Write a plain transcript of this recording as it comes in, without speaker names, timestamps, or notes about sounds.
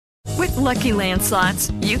With Lucky Land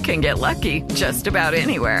Slots, you can get lucky just about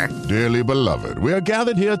anywhere. Dearly beloved, we are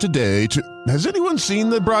gathered here today to... Has anyone seen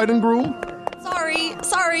the bride and groom?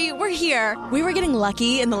 Sorry, we're here. We were getting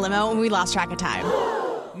lucky in the limo and we lost track of time.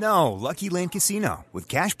 No, Lucky Land Casino, with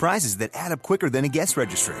cash prizes that add up quicker than a guest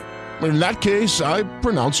registry. In that case, I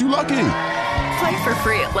pronounce you lucky. Play for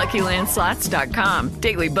free at LuckyLandSlots.com.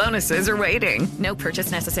 Daily bonuses are waiting. No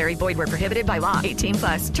purchase necessary. Void where prohibited by law.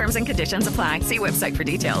 18+. Terms and conditions apply. See website for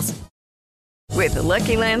details. With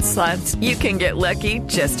Lucky Land Slots, you can get lucky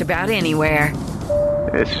just about anywhere.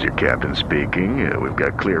 This is your captain speaking. We've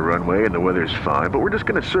got clear runway and the weather's fine, but we're just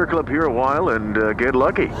going to circle up here a while and get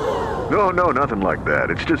lucky. No, nothing like that.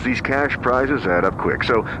 It's just these cash prizes add up quick.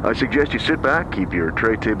 So I suggest you sit back, keep your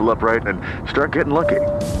tray table upright, and start getting lucky.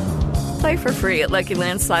 Play for free at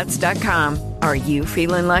LuckyLandSlots.com. Are you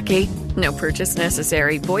feeling lucky? No purchase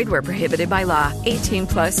necessary. Void where prohibited by law.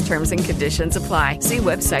 18+ terms and conditions apply. See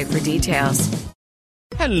website for details.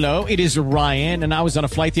 Hello, it is Ryan, and I was on a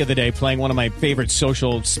flight the other day playing one of my favorite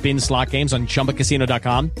social spin slot games on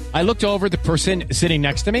ChumbaCasino.com. I looked over at the person sitting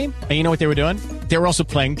next to me, and you know what they were doing? They were also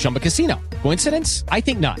playing Chumba Casino. Coincidence? I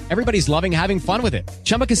think not. Everybody's loving having fun with it.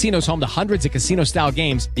 Chumba Casino is home to hundreds of casino-style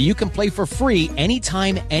games that you can play for free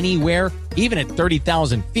anytime, anywhere, even at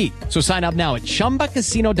 30,000 feet. So sign up now at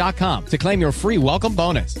ChumbaCasino.com to claim your free welcome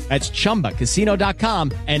bonus. That's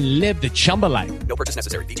ChumbaCasino.com and live the Chumba life. No purchase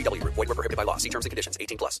necessary. VGW. Void where prohibited by law. See terms and conditions.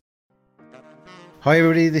 18+. Hi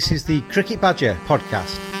everybody, this is the Cricket Badger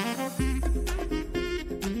podcast.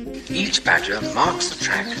 Each badger marks the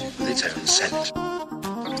track with its own scent.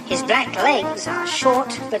 His black legs are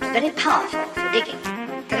short but very powerful for digging.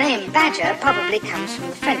 The name badger probably comes from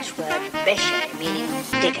the French word bêcher, meaning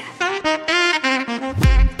digger.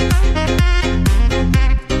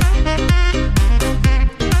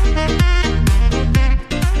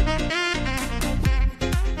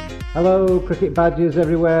 Hello Cricket Badgers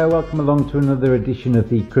everywhere, welcome along to another edition of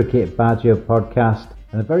the Cricket Badger podcast.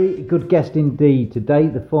 And a very good guest indeed today,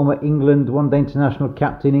 the former England one-day international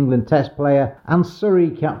captain, England test player and Surrey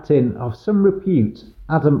captain of some repute,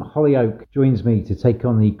 Adam Hollioake, joins me to take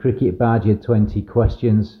on the Cricket Badger 20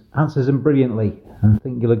 questions, answers them brilliantly, and I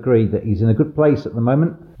think you'll agree that he's in a good place at the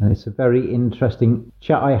moment. And it's a very interesting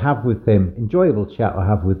chat I have with him, enjoyable chat I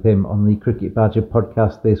have with him on the Cricket Badger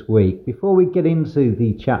podcast this week. Before we get into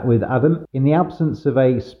the chat with Adam, in the absence of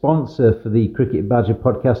a sponsor for the Cricket Badger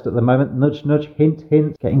podcast at the moment, nudge nudge, hint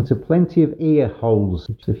hint, getting to plenty of ear holes.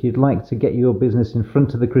 So if you'd like to get your business in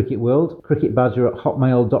front of the cricket world,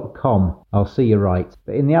 cricketbadger@hotmail.com. I'll see you right.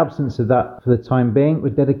 But in the absence of that, for the time being, we're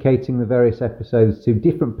dedicating the various episodes to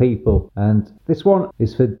different people. And this one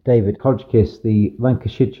is for David Hodgkiss, the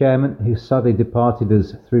Lancashire chairman, who sadly departed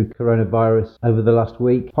us through coronavirus over the last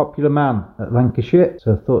week. Popular man at Lancashire,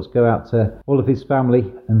 so thoughts go out to all of his family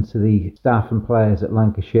and to the staff and players at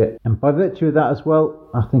Lancashire. And by virtue of that as well,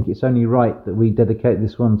 I think it's only right that we dedicate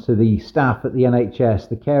this one to the staff at the NHS,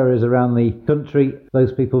 the carers around the country,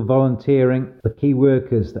 those people volunteering, the key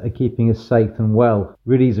workers that are keeping us safe and well.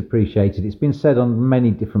 Really is appreciated. It's been said on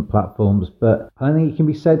many different platforms, but I don't think it can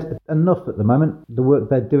be said enough at the moment. The work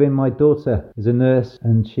they're doing, my daughter is a nurse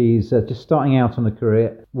and she's just starting out on a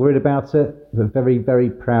career. Worried about her, but very, very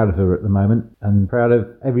proud of her at the moment, and proud of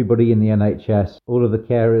everybody in the NHS, all of the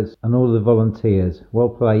carers and all of the volunteers. Well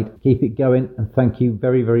played. Keep it going, and thank you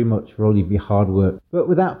very, very much for all of your hard work. But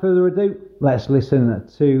without further ado, let's listen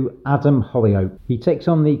to Adam Hollioake. He takes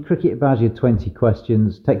on the Cricket Badger 20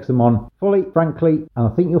 questions, takes them on fully, frankly, and I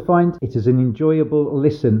think you'll find it is an enjoyable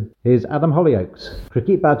listen. Here's Adam Hollioake's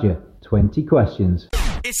Cricket Badger 20 questions.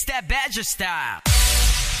 It's that Badger style.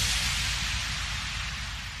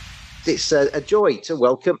 It's a joy to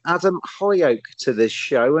welcome Adam Hollioake to this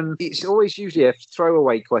show, and it's always usually a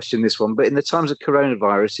throwaway question, this one, but in the times of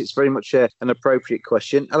coronavirus, it's very much an appropriate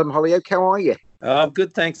question. Adam Hollioake, how are you? I'm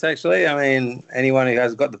good, thanks, actually. I mean, anyone who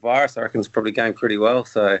has got the virus, I reckon, is probably going pretty well.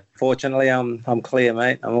 So, fortunately, I'm clear,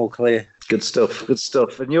 mate. I'm all clear. Good stuff, good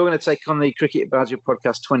stuff. And you're going to take on the Cricket Badger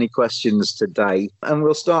podcast 20 questions today. And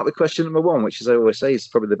we'll start with question number one, which, as I always say, is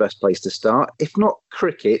probably the best place to start. If not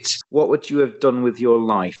cricket, what would you have done with your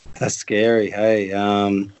life? That's scary, hey.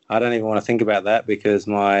 I don't even want to think about that because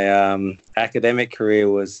my academic career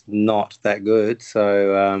was not that good.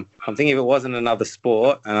 So I'm thinking if it wasn't another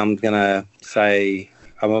sport, and I'm going to say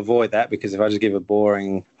I'm avoid that because if I just give a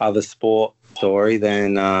boring other sport story,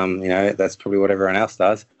 then that's probably what everyone else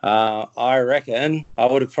does. I reckon I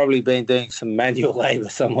would have probably been doing some manual labour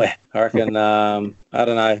somewhere. I reckon I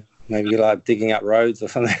don't know, Maybe you like digging up roads or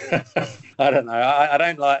something. I don't know. I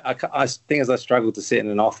don't like. I think as I struggle to sit in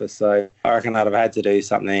an office, so I reckon I'd have had to do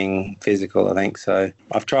something physical. I think so.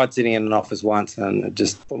 I've tried sitting in an office once, and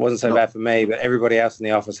it wasn't so bad for me. But everybody else in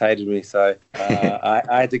the office hated me, so I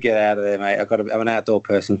had to get out of there, mate. I'm an outdoor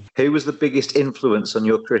person. Who was the biggest influence on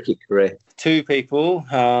your cricket career? Two people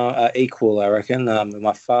are equal, I reckon.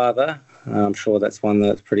 My father. I'm sure that's one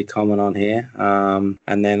that's pretty common on here.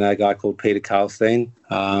 And then a guy called Peter Karlstein.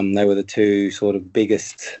 They were the two sort of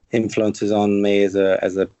biggest influences on me as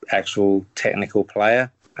a actual technical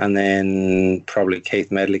player. And then probably Keith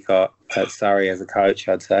Medlicott at Surrey as a coach,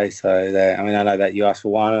 I'd say. So, I know that you asked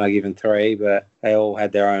for one and I give them three, but they all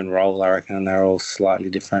had their own role, I reckon, and they're all slightly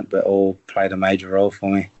different, but all played a major role for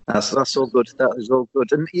me. That's all good. That is all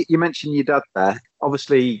good. And you mentioned your dad there.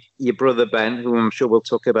 Obviously, your brother Ben, who I'm sure we'll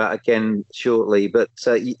talk about again shortly, but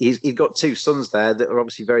he's got two sons there that are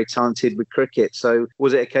obviously very talented with cricket. So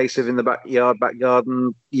was it a case of in the back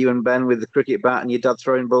garden, you and Ben with the cricket bat and your dad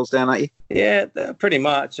throwing balls down at you? Yeah, pretty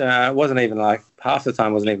much. It wasn't even like half the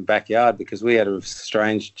time wasn't even backyard because we had a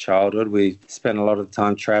strange childhood. We spent a lot of the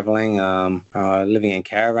time travelling, living in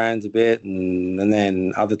caravans a bit, and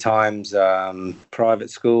then other times private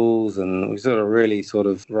schools, and we really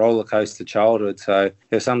roller coaster childhood. So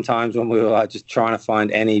there's some times when we were like just trying to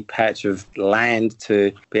find any patch of land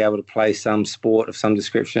to be able to play some sport of some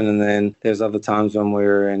description, and then there's other times when we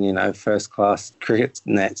were in first class cricket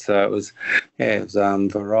net. So it was a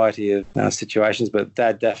variety of situations, but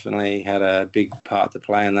Dad definitely had a big part to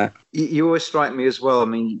play in that. You always strike me as well. I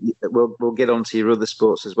mean, we'll get on to your other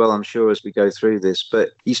sports as well, I'm sure, as we go through this.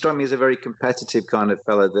 But you strike me as a very competitive kind of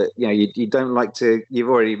fella that, you don't like to... You've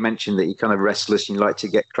already mentioned that you're kind of restless and you like to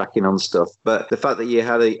get cracking on stuff. But the fact that you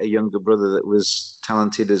had a younger brother that was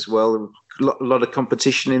talented as well... A lot of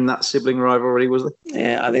competition in that sibling rivalry, was there?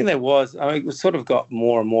 Yeah, I think there was. I mean, it sort of got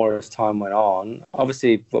more and more as time went on.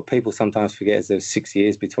 Obviously, what people sometimes forget is there's 6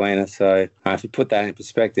 years between us. So if you put that in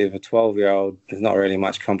perspective, a 12-year-old, there's not really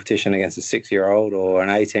much competition against a 6-year-old, or an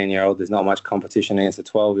 18-year-old, there's not much competition against a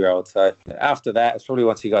 12-year-old. So after that, it's probably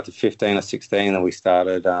once you got to 15 or 16 that we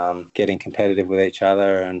started getting competitive with each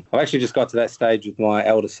other. And I've actually just got to that stage with my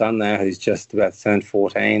elder son now, who's just about turned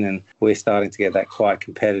 14, and we're starting to get that quite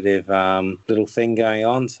competitive little thing going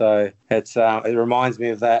on. So it reminds me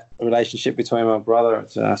of that relationship between my brother.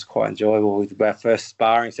 It's quite enjoyable. We did our first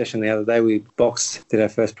sparring session the other day. We did our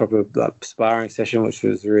first proper sparring session, which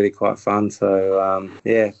was really quite fun. So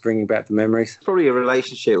bringing back the memories. Probably a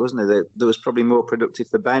relationship, wasn't it, that was probably more productive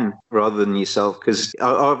for Ben rather than yourself, because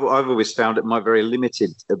I've always found it my very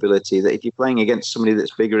limited ability that if you're playing against somebody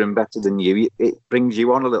that's bigger and better than you, it brings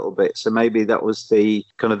you on a little bit. So maybe that was the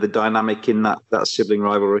kind of the dynamic in that sibling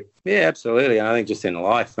rivalry. Yeah, absolutely. And I think just in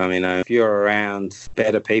life, I mean, if you're around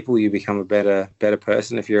better people, you become a better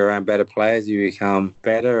person. If you're around better players, you become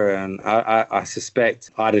better. And I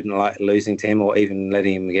suspect I didn't like losing to him or even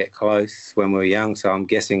letting him get close when we were young. So I'm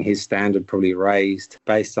guessing his standard probably raised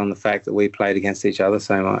based on the fact that we played against each other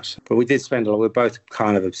so much. But we did spend we're both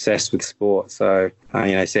kind of obsessed with sport. So,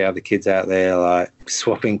 see other kids out there like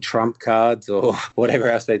swapping trump cards or whatever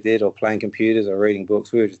else they did, or playing computers or reading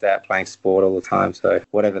books. We were just out playing sport all the time. So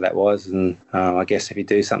whatever that was. And I guess if you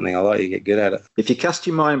do something a lot, you get good at it. If you cast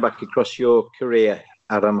your mind back across your career,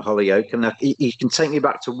 Adam Hollioake, and you can take me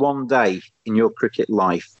back to one day in your cricket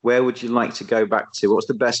life, where would you like to go back to? What's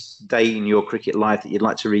the best day in your cricket life that you'd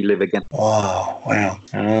like to relive again? Oh, wow.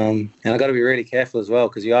 And I've got to be really careful as well,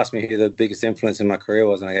 because you asked me who the biggest influence in my career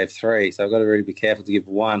was, and I gave three. So I've got to really be careful to give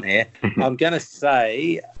one here. I'm going to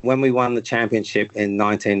say when we won the championship in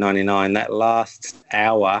 1999, that last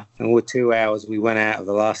hour, and we were 2 hours, we went out of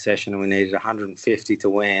the last session and we needed 150 to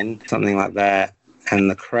win, something like that.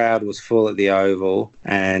 And the crowd was full at the Oval,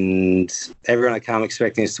 and everyone had come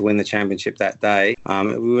expecting us to win the championship that day.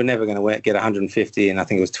 We were never going to get 150, and I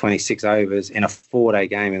think it was 26 overs in a 4-day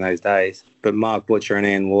game in those days. But Mark Butcher and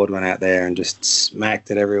Ian Ward went out there and just smacked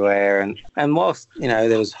it everywhere. And whilst,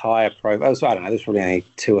 there was higher profile, I don't know, there's probably only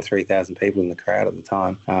 2,000 or 3,000 people in the crowd at the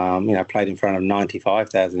time. Played in front of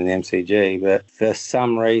 95,000 in the MCG. But for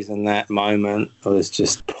some reason, that moment was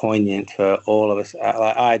just poignant for all of us.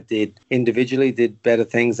 I did better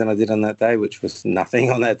things than I did on that day, which was nothing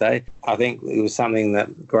on that day. I think it was something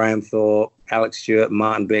that Graham Thorpe, Alex Stewart,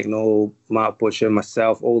 Martin Bicknell, Mark Butcher,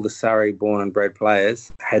 myself, all the Surrey born and bred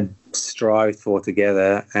players had strived for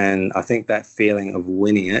together. And I think that feeling of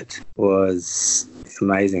winning it was it's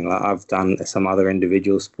amazing. Like I've done some other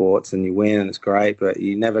individual sports and you win and it's great, but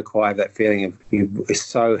you never quite have that feeling of you're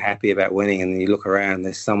so happy about winning, and then you look around and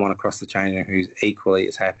there's someone across the changing room who's equally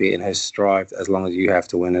as happy and has strived as long as you have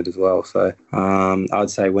to win it as well. So I'd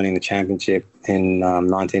say winning the championship in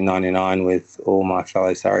 1999 with all my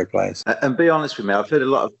fellow Surrey players. And be honest with me, I've heard a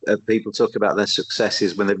lot of people talk about their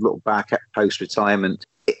successes when they've looked back at post-retirement.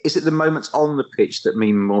 Is it the moments on the pitch that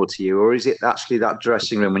mean more to you, or is it actually that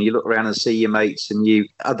dressing room when you look around and see your mates and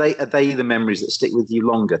are they the memories that stick with you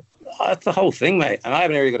longer? That's the whole thing, mate. And I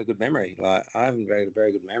haven't really got a good memory. Like I haven't got a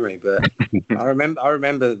very good memory, but I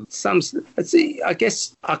remember some. I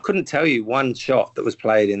guess I couldn't tell you one shot that was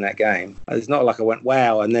played in that game. It's not like I went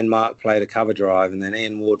wow, and then Mark played a cover drive, and then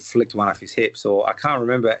Ian Ward flicked one off his hips, or I can't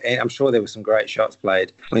remember. I'm sure there were some great shots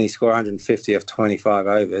played when he scored 150 off 25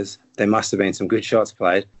 overs. There must have been some good shots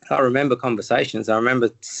played. I remember conversations. I remember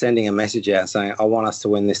sending a message out saying, I want us to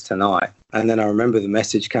win this tonight. And then I remember the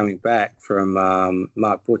message coming back from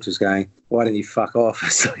Mark Butchers going, why didn't you fuck off?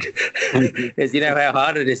 It's like, you know how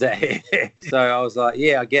hard it is out here. So I was like,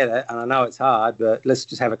 yeah, I get it. And I know it's hard, but let's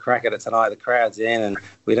just have a crack at it tonight. The crowd's in and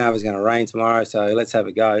we don't know if it's going to rain tomorrow, so let's have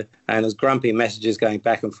a go. And there's grumpy messages going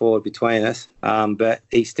back and forward between us. But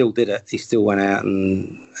he still did it. He still went out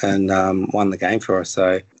and won the game for us.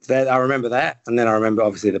 So I remember that, and then I remember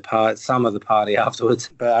obviously some of the party afterwards,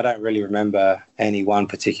 but I don't really remember any one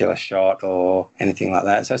particular shot or anything like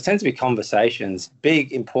that. So it tends to be conversations,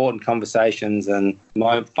 big, important conversations and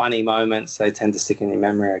funny moments. They tend to stick in your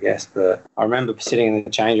memory, I guess. But I remember sitting in the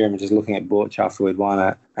change room and just looking at Butch after we'd won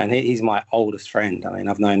it. And he's my oldest friend. I mean,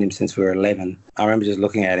 I've known him since we were 11. I remember just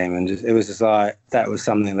looking at him and it was just like, that was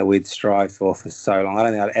something that we'd strived for so long. I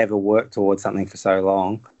don't think I'd ever worked towards something for so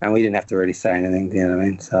long. And we didn't have to really say anything, you know what I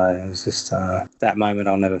mean? So it was just that moment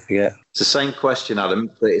I'll never forget. It's the same question, Adam,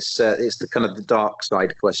 but it's the kind of the dark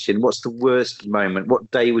side question. What's the worst moment? What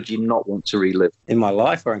day would you not want to relive? In my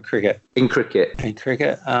life or in cricket? In cricket. In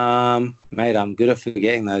cricket? Mate, I'm good at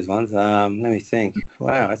forgetting those ones. Let me think.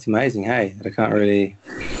 Wow, that's amazing, hey? I can't really...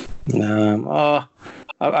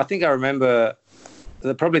 I think I remember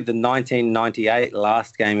probably the 1998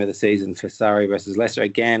 last game of the season for Surrey versus Leicester.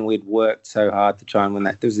 Again, we'd worked so hard to try and win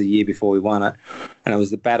that. This was the year before we won it. And it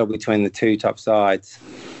was the battle between the two top sides.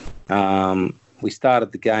 We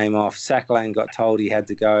started the game off. Saklan got told he had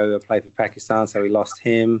to go play for Pakistan, so we lost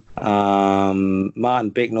him. Martin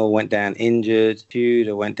Bicknell went down injured.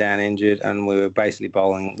 Tudor went down injured, and we were basically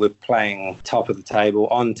bowling. We're playing top of the table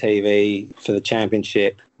on TV for the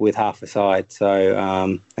championship with half a side,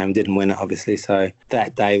 so and didn't win it, obviously. So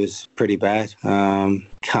that day was pretty bad.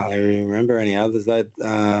 Can't really remember any others though.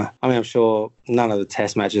 I mean, I'm sure none of the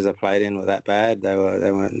test matches I played in were that bad. They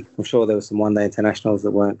weren't. I'm sure there were some one-day internationals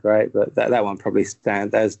that weren't great, but that one probably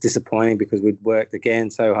that was disappointing because we'd worked again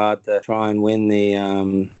so hard to try and win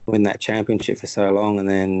that championship for so long, and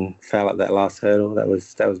then fell at that last hurdle. That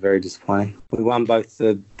was very disappointing. We won both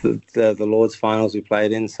the Lord's finals we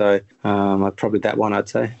played in, so probably that one I'd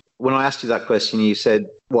say. When I asked you that question, you said,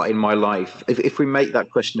 what in my life? If we make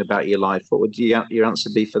that question about your life, what would your answer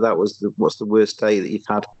be for that? What's the worst day that you've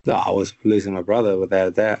had? I was losing my brother, without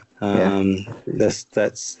a doubt. There's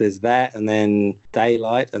that, and then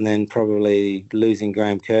daylight, and then probably losing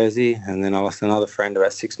Graham Kersey, and then I lost another friend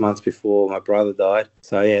about 6 months before my brother died.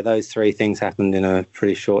 So yeah, those three things happened in a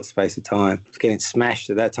pretty short space of time. I was getting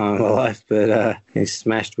smashed at that time of my life, but getting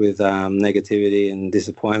smashed with negativity and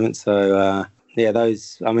disappointment. So yeah,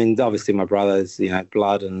 those, I mean, obviously my brother's,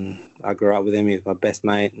 blood, and I grew up with him. He was my best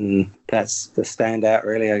mate, and that's the standout,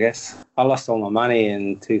 really, I guess. I lost all my money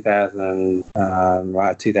in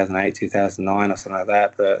 2008, 2009 or something like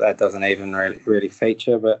that, but that doesn't even really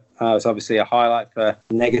feature. But it's obviously a highlight for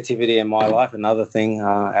negativity in my life, another thing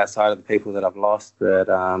outside of the people that I've lost. But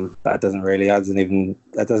it's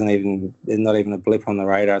not even a blip on the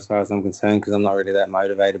radar as far as I'm concerned, because I'm not really that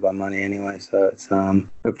motivated by money anyway. So it's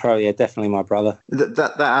but probably, definitely my brother.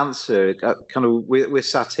 That answer, kind of, we're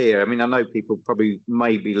sat here. I mean, I know people probably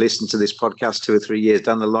maybe listen to this podcast 2 or 3 years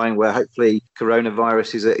down the line where hopefully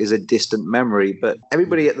coronavirus is a distant memory, but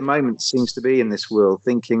everybody at the moment seems to be in this world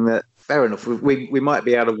thinking that, fair enough, we might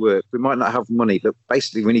be out of work, we might not have money, but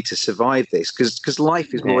basically we need to survive this because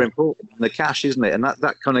life is more important than the cash, isn't it? And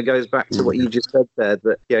that kind of goes back to what you just said there,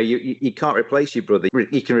 that you can't replace your brother.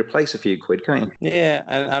 You can replace a few quid, can't you? Yeah,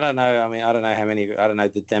 and I don't know. I mean, I don't know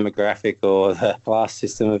the demographic or the class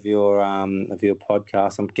system of your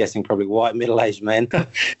podcast. I'm guessing probably white middle-aged men.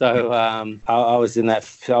 So I was in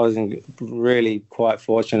really quite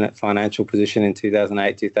fortunate financial position in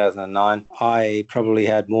 2008, 2009. I probably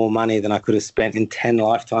had more money than I could have spent in 10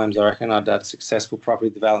 lifetimes, I reckon. I'd had a successful property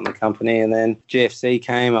development company, and then GFC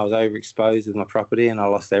came. I was overexposed with my property and I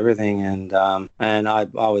lost everything. And I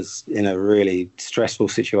was in a really stressful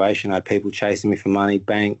situation. I had people chasing me for money,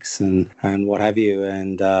 banks and what have you.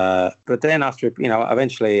 And but then after,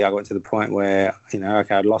 eventually I got to the point where,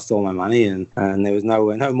 okay, I'd lost all my money and there was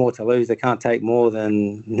no more to lose. They can't take more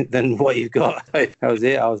than what you've got. That was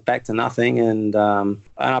it. I was back to nothing. And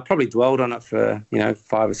I probably dwelled on it for,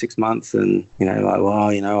 5 or 6 months and,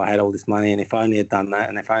 I had all this money and if I only had done that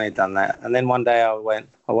and if I only had done that. And then one day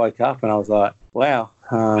I woke up and I was like, wow,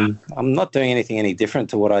 I'm not doing anything any different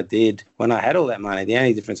to what I did when I had all that money. The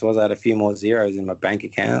only difference was I had a few more zeros in my bank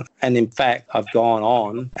account. And in fact, I've gone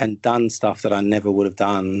on and done stuff that I never would have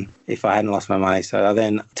done if I hadn't lost my money. So I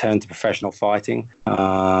then turned to professional fighting.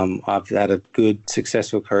 I've had a good,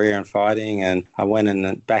 successful career in fighting, and I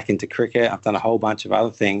went back into cricket. I've done a whole bunch of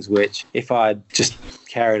other things, which if I'd just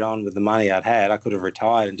carried on with the money I'd had, I could have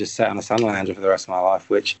retired and just sat on a sun lounger for the rest of my life,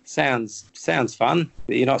 which sounds fun,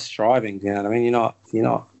 but you're not striving, you know what I mean? You're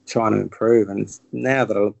not trying to improve. And now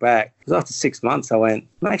that I look back, because after 6 months I went,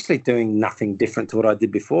 I'm actually doing nothing different to what I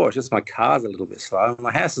did before. It's just my car's a little bit slow,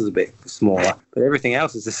 my house is a bit smaller, but everything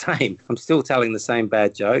else is the same. I'm still telling the same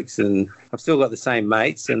bad jokes and I've still got the same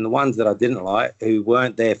mates, and the ones that I didn't like who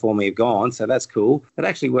weren't there for me have gone, so that's cool. It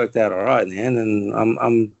actually worked out all right in the end, and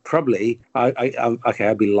I'm probably, okay,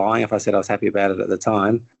 I'd be lying if I said I was happy about it at the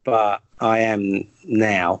time, but I am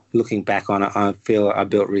now. Looking back on it, I feel I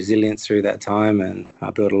built resilience through that time, and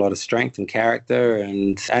I built a lot of strength and character,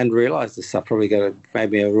 and realised this. I probably got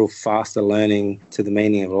maybe a real faster learning to the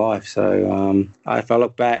meaning of life. So if I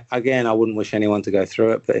look back, again, I wouldn't wish anyone to go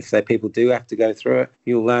through it, but if people do have to go through it,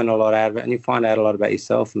 you'll learn a lot out of it, and you'll find out a lot about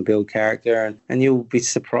yourself and build character, and you'll be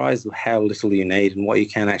surprised with how little you need and what you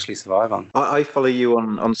can actually survive on. I follow you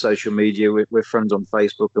on social media. We're friends on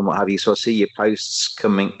Facebook and what have you, so I see your posts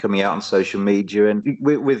coming out on social media. And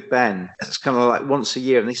with Ben, it's kind of like once a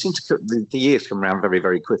year, and they seem to the years come around very,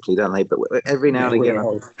 very quickly, don't they? But every now and again,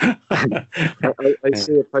 I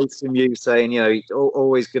see a post from you saying,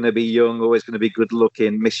 always going to be young, always going to be good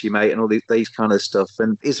looking, miss you, mate, and all these kind of stuff.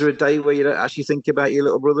 And is there a day where you don't actually think about your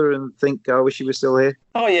little brother and think, I wish he was still here?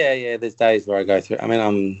 Oh, yeah. There's days where I go through. I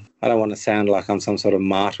mean, I don't want to sound like I'm some sort of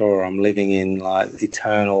martyr or I'm living in like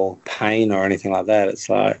eternal pain or anything like that. It's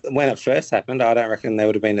like when it first happened, I don't reckon there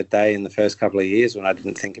would have been a day in the first couple of years when I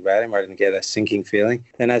didn't think about him, or I didn't get a sinking feeling.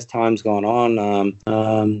 Then as time's gone on,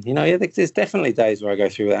 there's definitely days where I go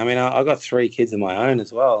through it. I mean, I've got 3 kids of my own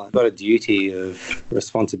as well. I've got a duty of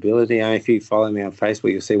responsibility. I mean, if you follow me on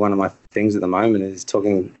Facebook, you'll see one of my things at the moment is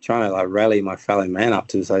trying to like rally my fellow men up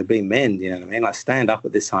to say, be men, you know what I mean? Like stand up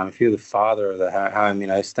at this time. If you're the father of the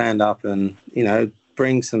home, stand up and,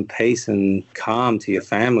 bring some peace and calm to your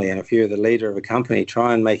family. And if you're the leader of a company,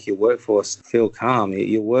 try and make your workforce feel calm.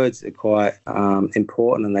 Your words are quite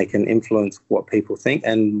important, and they can influence what people think.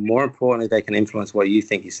 And more importantly, they can influence what you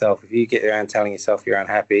think yourself. If you get around telling yourself you're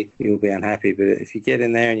unhappy, you'll be unhappy. But if you get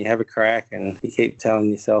in there and you have a crack and you keep telling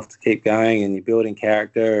yourself to keep going and you're building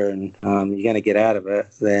character and you're going to get out of it,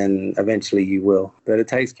 then eventually you will. But it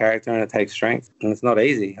takes character and it takes strength. And it's not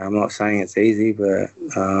easy. I'm not saying it's easy, but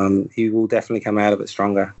you will definitely come out of it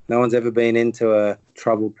stronger. No one's ever been into a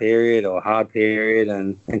troubled period or hard period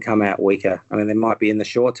and come out weaker. I mean, there might be in the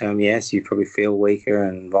short term, yes, you probably feel weaker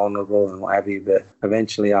and vulnerable and what have you, but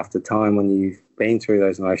eventually after time, when you've been through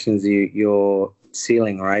those emotions, your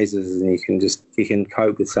ceiling raises and you can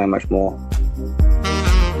cope with so much more.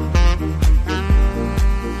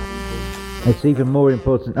 It's even more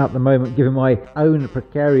important at the moment, given my own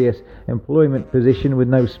precarious employment position with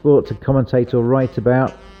no sport to commentate or write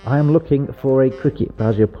about. I am looking for a Cricket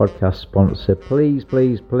Badger podcast sponsor. Please,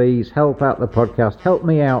 please, please help out the podcast. Help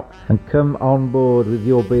me out and come on board with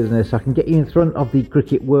your business. I can get you in front of the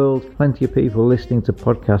cricket world. Plenty of people listening to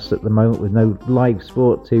podcasts at the moment with no live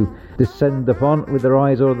sport to descend upon with their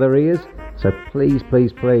eyes or their ears. So please,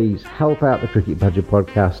 please, please help out the Cricket Badger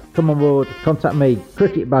podcast. Come on board, contact me,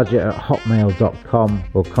 cricketbadger@hotmail.com,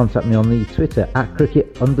 or contact me on the Twitter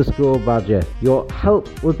 @cricket_badger. Your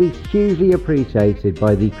help would be hugely appreciated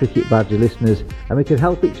by the Cricket Badger listeners, and we can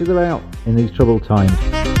help each other out in these troubled times.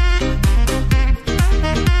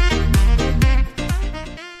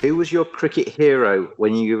 Who was your cricket hero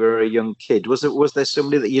when you were a young kid? Was there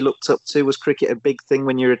somebody that you looked up to? Was cricket a big thing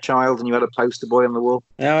when you were a child and you had a poster boy on the wall?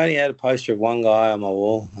 Yeah, I only had a poster of one guy on my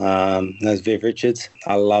wall. That was Viv Richards.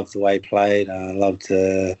 I loved the way he played. I loved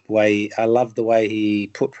the way he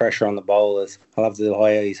put pressure on the bowlers. I I loved the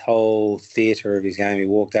way his whole theatre of his game. He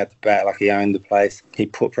walked out the bat like he owned the place. He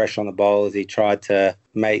put pressure on the bowlers. He tried to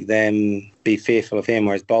make them be fearful of him,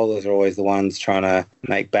 whereas bowlers are always the ones trying to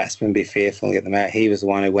make batsmen be fearful and get them out. He was the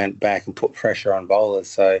one who went back and put pressure on bowlers.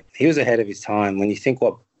 So he was ahead of his time. When you think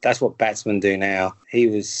that's what batsmen do now, he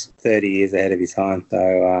was 30 years ahead of his time.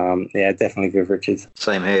 So, definitely Viv Richards.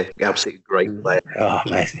 Same here. Absolutely great player. Oh,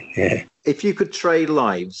 amazing. Yeah. If you could trade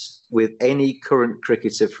lives with any current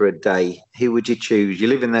cricketer for a day, who would you choose? You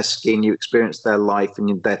live in their skin, you experience their life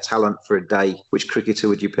and their talent for a day. Which cricketer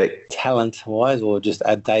would you pick? Talent-wise, or just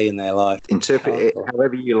a day in their life? Interpret it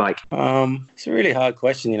however you like. It's a really hard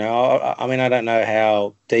question, I mean, I don't know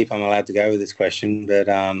how deep I'm allowed to go with this question, but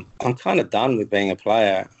I'm kind of done with being a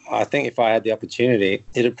player. I think if I had the opportunity,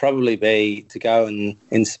 it'd probably be to go and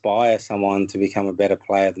inspire someone to become a better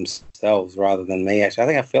player themselves rather than me.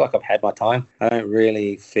 Actually, I feel like I've had my time. I don't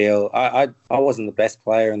really feel I wasn't the best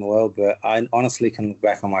player in the world, but I honestly can look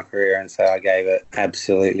back on my career and say I gave it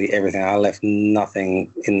absolutely everything. I left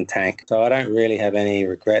nothing in the tank. So I don't really have any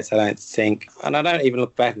regrets. I don't think, and I don't even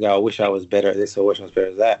look back and go, I wish I was better at this or I wish I was better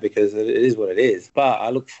at that, because it is what it is. But I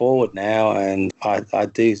look forward now, and I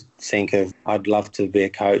do think of, I'd love to be a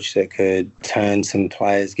coach that could turn some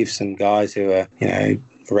players, give some guys who are,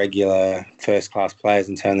 regular first-class players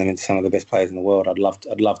and turn them into some of the best players in the world. I'd love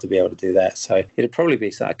to be able to do that. So it'd probably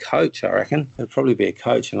be a coach, I reckon. It'd probably be a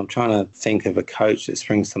coach, and I'm trying to think of a coach that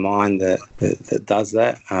springs to mind that does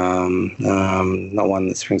that. Not one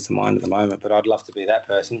that springs to mind at the moment, but I'd love to be that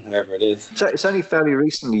person, whoever it is. So it's only fairly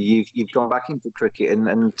recently you've gone back into cricket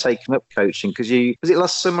and taken up coaching, because was it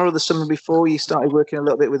last summer or the summer before you started working a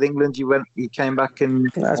little bit with England? You came back and...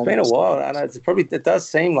 It's been a while, and it does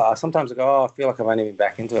seem like, sometimes I go, I feel like I've only been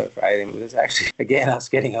back into it for 18 minutes. Actually, again, I was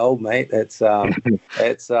getting old, mate. It's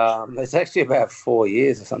actually about 4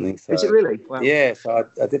 years or something. So, is it really? Wow. Yeah. So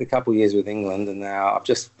I did a couple of years with England, and now I'm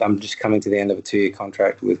just coming to the end of a 2-year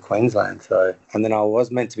contract with Queensland. So, and then I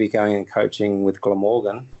was meant to be going and coaching with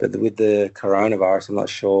Glamorgan, but with the coronavirus, I'm not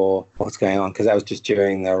sure what's going on, because that was just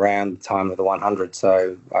around the time of the 100.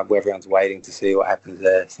 So everyone's waiting to see what happens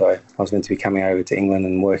there. So I was meant to be coming over to England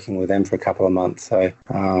and working with them for a couple of months. So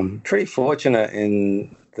pretty fortunate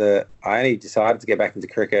in that I only decided to get back into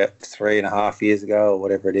cricket 3.5 years ago or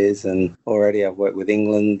whatever it is, and already I've worked with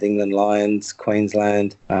England Lions,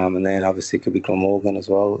 Queensland, and then obviously it could be Glamorgan as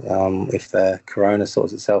well if the corona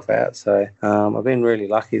sorts itself out. So I've been really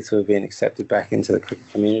lucky to have been accepted back into the cricket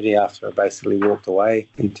community after I basically walked away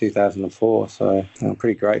in 2004. So I'm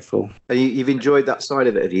pretty grateful. You've enjoyed that side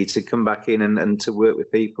of it, have you, to come back in and to work with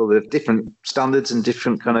people with different standards and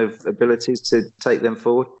different kind of abilities to take them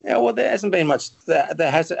forward? Yeah, well, there hasn't been much. There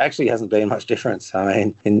hasn't been much difference. I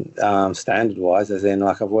mean, in standard-wise, as in,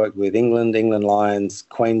 like, I've worked with England Lions,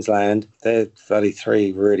 Queensland. They're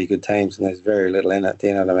 33 really good teams, and there's very little in it. Do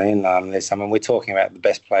you know what I mean? We're talking about the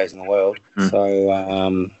best players in the world. So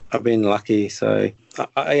I've been lucky. So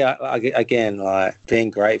again, like,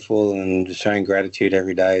 being grateful and just showing gratitude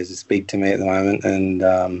every day is just big to me at the moment.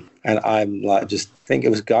 And I'm like, just think it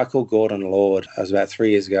was a guy called Gordon Lord. It was about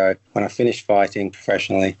 3 years ago when I finished fighting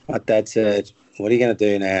professionally. My dad said, "What are you going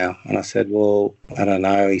to do now?" And I said, "Well, I don't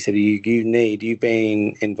know." He said, you've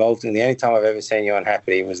been involved in, the only time I've ever seen you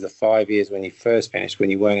unhappy was the 5 years when you first finished, when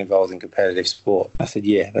you weren't involved in competitive sport. I said,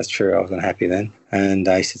 "Yeah, that's true. I was unhappy then." And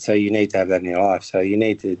he said, "So you need to have that in your life. So you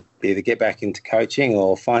need to either get back into coaching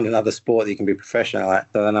or find another sport that you can be professional at."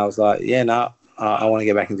 So then I was like, "Yeah, no, I want to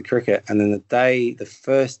get back into cricket." And then the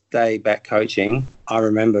first day back coaching, I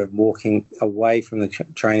remember walking away from the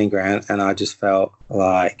training ground, and I just felt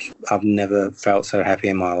like I've never felt so happy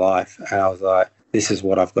in my life. And I was like, this is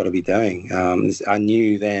what I've got to be doing. I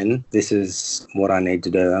knew then this is what I need to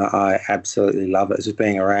do. And I absolutely love it. It's just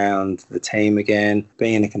being around the team again,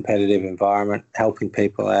 being in a competitive environment, helping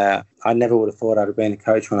people out. I never would have thought I'd have been a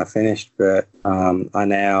coach when I finished, but I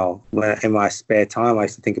now, in my spare time, I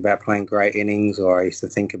used to think about playing great innings, or I used to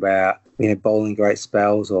think about bowling great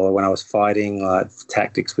spells, or when I was fighting, like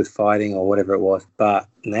tactics with fighting or whatever it was. But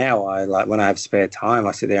now when I have spare time,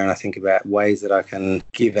 I sit there and I think about ways that I can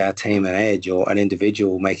give our team an edge, or an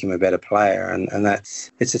individual, make him a better player. And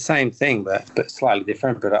it's the same thing, but slightly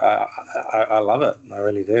different. But I love it. I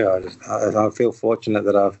really do. I feel fortunate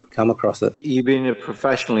that I've come across it. You've been a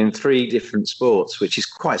professional in 3 different sports, which is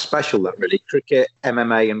quite special, that really: cricket,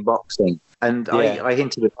 MMA and boxing. And yeah. I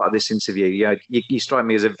hinted at part of this interview, you strike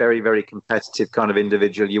me as a very, very competitive kind of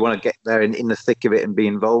individual. You want to get there in the thick of it and be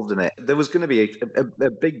involved in it. There was going to be a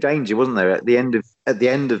big danger, wasn't there, at the end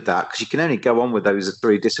of that, because you can only go on with those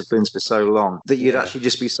 3 disciplines for so long, that you'd actually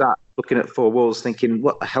just be sat looking at 4 walls thinking,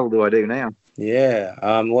 what the hell do I do now? Yeah.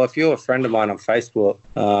 Well, if you're a friend of mine on Facebook,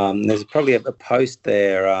 there's probably a post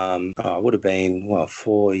there. It would have been 4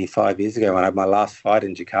 or 5 years ago when I had my last fight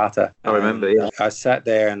in Jakarta. I remember. Yeah. I sat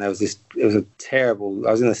there and there was this. It was a terrible.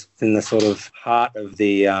 I was in the sort of heart of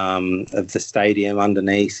the stadium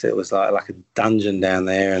underneath. It was like a dungeon down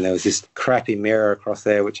there, and there was this crappy mirror across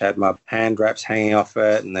there which had my hand wraps hanging off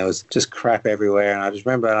it, and there was just crap everywhere. And I just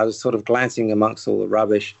remember I was sort of glancing amongst all the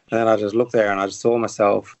rubbish, and then I just looked there and I just saw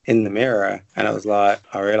myself in the mirror, and it was like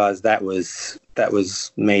I realised that was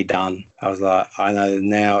me done. I was like, I know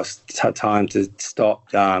now it's time to stop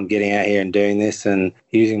getting out here and doing this and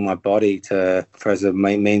using my body as a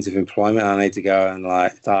means of employment. I need to go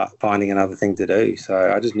and start finding another thing to do.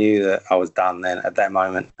 So I just knew that I was done then at that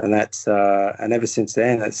moment. And that's and ever since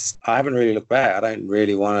then, I haven't really looked back. I don't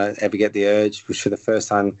really want to ever get the urge, which for the first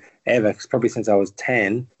time ever, cause probably since I was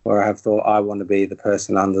 10, where I have thought I want to be the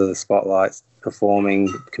person under the spotlights,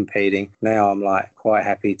 performing, competing. Now I'm quite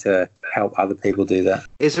happy to help other people do that.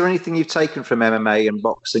 Is there anything you've taken from MMA and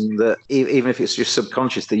boxing that, even if it's just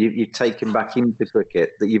subconscious, that you've taken back into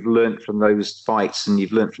cricket, that you've learned from those fights and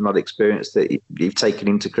you've learned from that experience that you've taken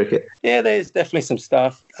into cricket? Yeah, there's definitely some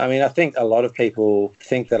stuff. I mean, I think a lot of people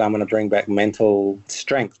think that I'm going to bring back mental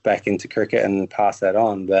strength back into cricket and pass that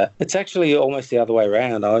on, but it's actually almost the other way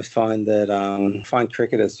around. I always find that find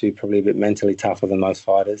cricketers to be probably a bit mentally tougher than most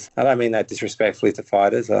fighters. I don't mean that disrespectfully to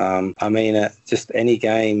fighters. I mean it just any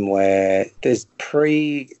game where there's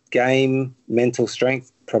pre-game mental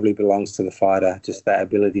strength probably belongs to the fighter. Just that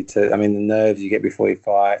ability the nerves you get before you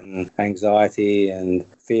fight, and anxiety and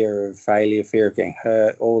fear of failure, fear of getting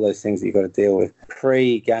hurt, all those things that you've got to deal with.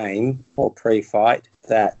 Pre-game or pre-fight,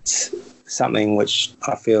 that's something which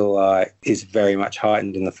I feel is very much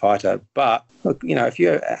heightened in the fighter. But look, if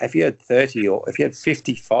you had 30 or if you had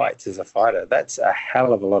 50 fights as a fighter, that's a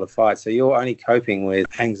hell of a lot of fights. So you're only coping with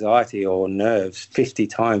anxiety or nerves 50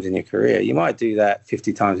 times in your career. You might do that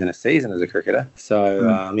 50 times in a season as a cricketer.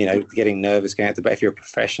 So, getting nervous going out to bat, if you're a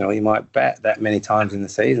professional, you might bat that many times in the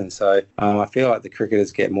season. So I feel like the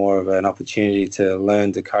cricketers get more of an opportunity to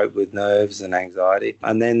learn to cope with nerves and anxiety.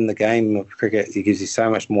 And then the game of cricket, it gives you so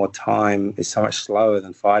much more time. It's so much slower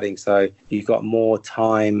than fighting. So you've got more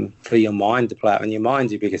time for your mind to play. And your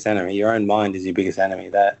mind's your biggest enemy. Your own mind is your biggest enemy.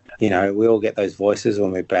 That, we all get those voices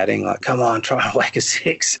when we're batting, like, come on, try and whack a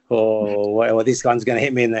six, or this guy's going to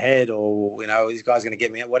hit me in the head, or, this guy's going to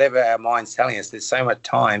get me, whatever our mind's telling us. There's so much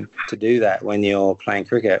time to do that when you're playing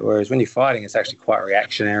cricket. Whereas when you're fighting, it's actually quite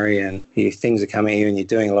reactionary, and things are coming at you and you're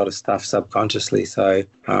doing a lot of stuff subconsciously. So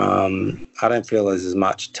I don't feel there's as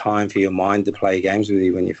much time for your mind to play games with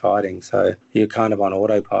you when you're fighting. So you're kind of on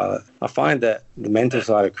autopilot. I find that the mental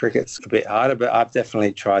side of cricket's a bit harder, but I've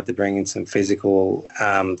definitely tried to bring in some physical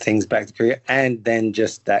things back to cricket, and then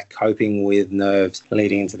just that coping with nerves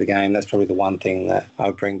leading into the game. That's probably the one thing that I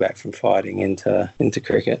would bring back from fighting into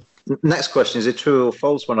cricket. Next question is a true or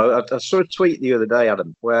false one. I saw a tweet the other day,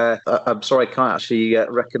 Adam, where I'm sorry I can't actually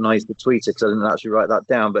recognise the tweeter because I didn't actually write that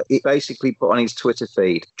down, but it basically put on his Twitter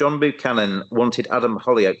feed, John Buchanan wanted Adam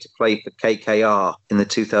Hollioake to play for KKR in the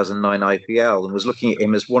 2009 IPL and was looking at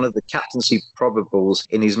him as one of the captaincy probables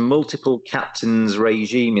in his multiple captains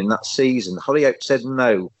regime in that season. Hollioake said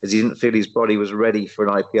no, as he didn't feel his body was ready for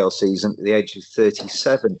an IPL season at the age of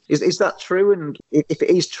 37. Is that true? And if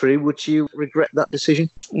it is true, would you regret that decision?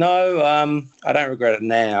 No, I don't regret it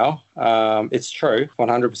now. It's true,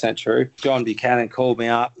 100% true. John Buchanan called me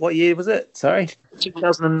up. What year was it? Sorry?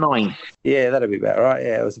 2009. Yeah, that'd be about right.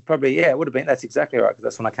 Yeah, it was probably, it would have been, that's exactly right, because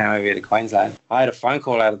that's when I came over here to Queensland. I had a phone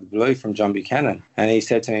call out of the blue from John Buchanan, and he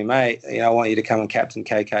said to me, mate, I want you to come and captain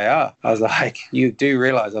KKR. I was like, you do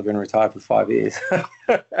realise I've been retired for 5 years.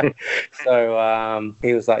 So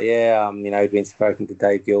he was like, he'd been spoken to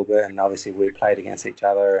Dave Gilbert, and obviously we played against each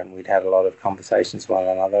other, and we'd had a lot of conversations with one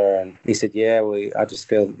another. And he said, I just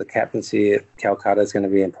feel that the captaincy at Calcutta is going to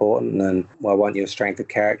be important, and I want your strength of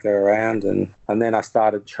character around. And then I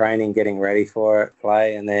started training, getting ready for it,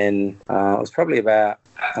 play, and then it was probably about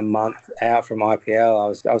a month out from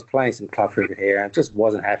IPL. I was playing some club cricket here, and it just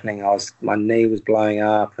wasn't happening. my knee was blowing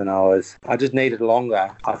up, and I just needed longer,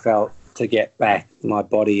 I felt, to get back my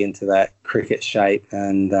body into that cricket shape.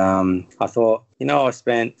 And I thought, I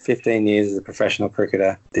spent 15 years as a professional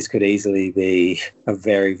cricketer. This could easily be a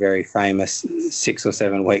very, very famous 6 or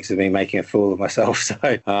 7 weeks of me making a fool of myself. So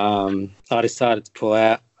I decided to pull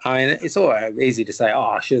out. I mean, it's all easy to say,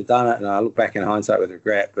 I should have done it, and I look back in hindsight with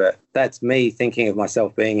regret, but that's me thinking of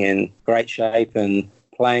myself being in great shape and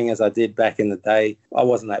playing as I did back in the day. I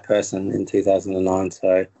wasn't that person in 2009,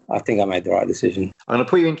 so I think I made the right decision. I'm going to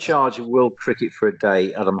put you in charge of world cricket for a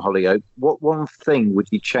day, Adam Hollioake. What one thing would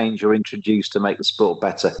you change or introduce to make the sport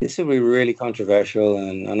better? This will be really controversial,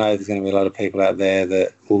 and I know there's going to be a lot of people out there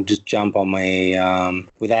that will just jump on me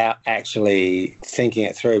without actually thinking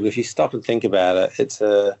it through. But if you stop and think about it,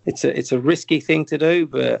 it's a risky thing to do.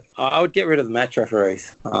 But I would get rid of the match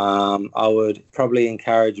referees. I would probably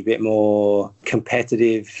encourage a bit more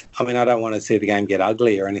competitive. I mean, I don't want to see the game get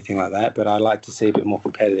ugly or anything like that, but I like to see a bit more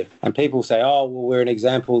competitive. And people say, "Oh, well, we're an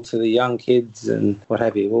example to the young kids and what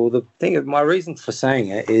have you." Well, the thing, my reason for saying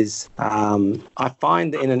it is, I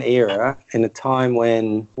find that in an era, in a time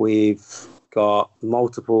when we've got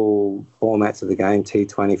multiple formats of the game,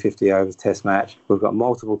 T20, 50 overs, test match. We've got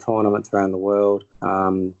multiple tournaments around the world,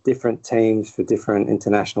 different teams for different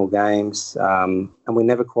international games, and we're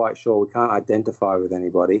never quite sure. We can't identify with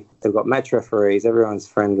anybody. They've got match referees. Everyone's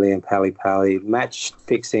friendly and pally-pally. Match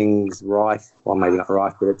fixing's rife. Well, maybe not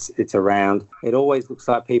rife, but it's around. It always looks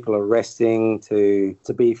like people are resting to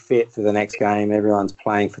be fit for the next game. Everyone's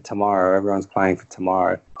playing for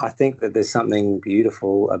tomorrow. I think that there's something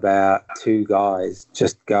beautiful about two guys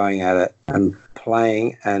just going at it and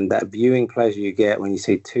playing, and that viewing pleasure you get when you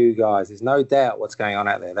see two guys. There's no doubt what's going on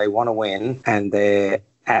out there. They want to win, and they're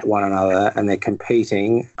at one another and they're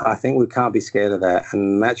competing. I think we can't be scared of that.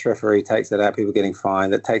 And match referee takes it out. People getting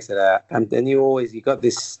fined, that takes it out. And then you got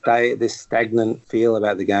this stagnant feel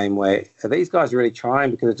about the game where, are these guys really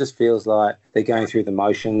trying? Because it just feels like they're going through the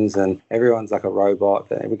motions and everyone's like a robot.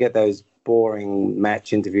 We get those boring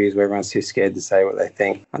match interviews where everyone's too scared to say what they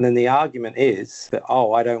think. And then the argument is that,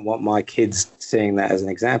 I don't want my kids seeing that as an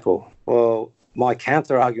example. Well, my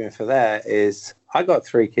counter argument for that is, I got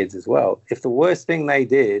 3 kids as well. If the worst thing they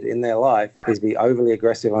did in their life is be overly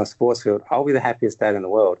aggressive on a sports field, I'll be the happiest dad in the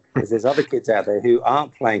world. Because there's other kids out there who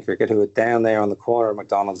aren't playing cricket, who are down there on the corner of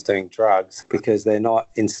McDonald's doing drugs because they're not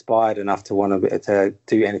inspired enough to want to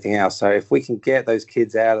do anything else. So if we can get those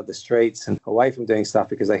kids out of the streets and away from doing stuff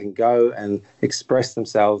because they can go and express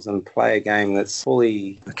themselves and play a game that's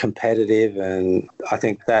fully competitive, and I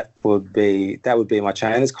think that would be my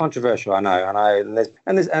change. And it's controversial, I know, and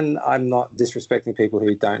I'm not disrespecting people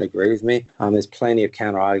who don't agree with me. There's plenty of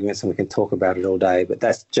counter arguments and we can talk about it all day, but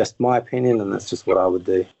that's just my opinion and that's just what I would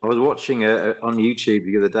do. I was watching on YouTube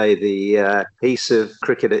the other day the piece of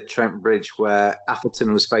cricket at Trent Bridge where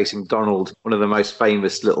Atherton was facing Donald, one of the most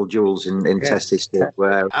famous little duels in Test history,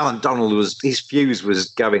 where Alan Donald his fuse was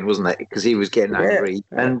going, wasn't it? Because he was getting angry.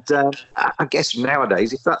 Yeah. And I guess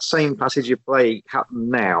nowadays, if that same passage of play happened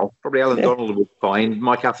now, probably Alan Donald would fined,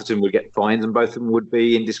 Mike Atherton would get fined, and both of them would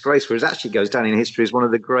be in disgrace, whereas it actually goes down in history as one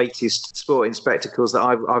of the greatest sporting spectacles that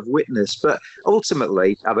I've witnessed. But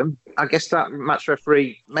ultimately, Adam, I guess that match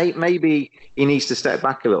referee, maybe he needs to step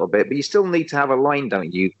back a little bit, but you still need to have a line,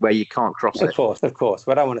 don't you, where you can't cross it? Of course.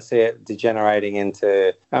 But I don't want to see it degenerating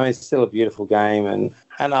into, it's still a beautiful game, and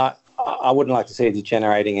I wouldn't like to see it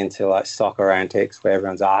degenerating into like soccer antics where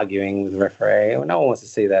everyone's arguing with the referee. No one wants to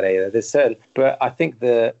see that either. But I think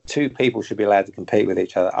the two people should be allowed to compete with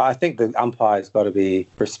each other. I think the umpire's got to be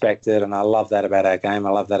respected, and I love that about our game. I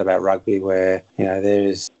love that about rugby, where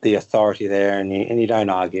there's the authority there, and you don't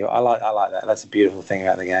argue. I like that. That's a beautiful thing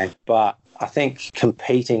about the game. But I think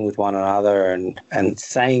competing with one another and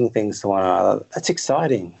saying things to one another, that's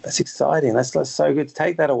exciting. That's so good. To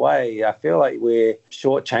take that away, I feel like we're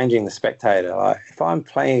shortchanging the spectator. Like, if I'm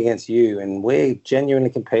playing against you and we're genuinely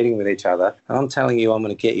competing with each other, and I'm telling you I'm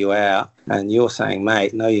going to get you out, and you're saying,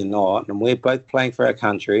 mate, no, you're not, and we're both playing for our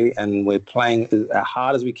country, and we're playing as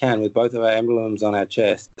hard as we can with both of our emblems on our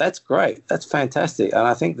chest, that's great. That's fantastic. And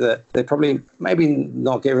I think that they're probably maybe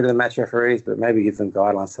not get rid of the match referees, but maybe give them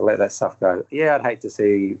guidelines to let that stuff go. Yeah, I'd hate to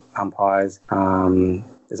see umpires.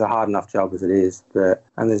 It's a hard enough job as it is,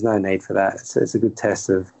 and there's no need for that. It's a good test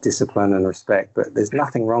of discipline and respect, but there's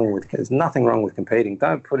nothing wrong with competing.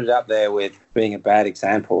 Don't put it up there with being a bad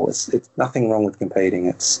example. It's nothing wrong with competing.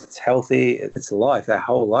 It's healthy. It's life. Our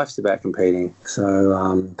whole life's about competing. So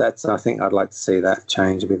I think I'd like to see that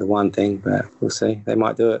change. It'd be the one thing, but we'll see. They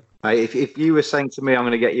might do it. If you were saying to me, I'm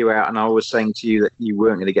going to get you out, and I was saying to you that you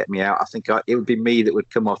weren't going to get me out, I think it would be me that would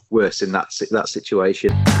come off worse in that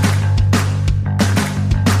situation.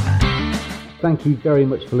 Thank you very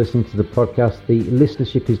much for listening to the podcast. The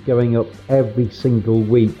listenership is going up every single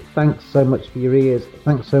week. Thanks so much for your ears.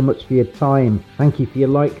 Thanks so much for your time. Thank you for your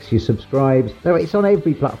likes, your subscribes. It's on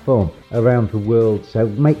every platform around the world, so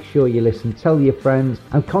make sure you listen. Tell your friends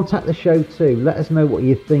and contact the show too. Let us know what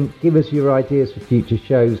you think. Give us your ideas for future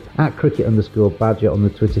shows at cricket_badger on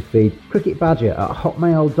the Twitter feed,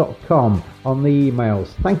 cricketbadger@hotmail.com on the emails.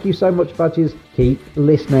 Thank you so much, Badgers. Keep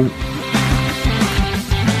listening.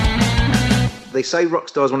 they say rock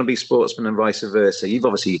stars want to be sportsmen and vice versa. You've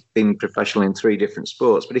obviously been professional in 3 different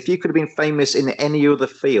sports, but if you could have been famous in any other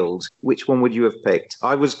field, which one would you have picked?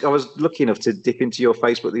 I was lucky enough to dip into your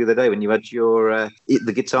Facebook the other day when you had your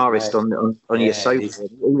the guitarist on your sofa. He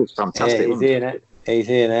was fantastic. Yeah, he's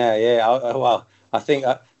here now. Yeah. I think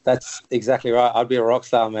that's exactly right. I'd be a rock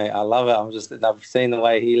star, mate. I love it. I've seen the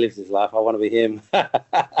way he lives his life. I want to be him.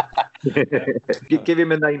 Give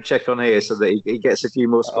him a name check on here so that he gets a few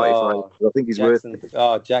more Spotify. I think he's worth it.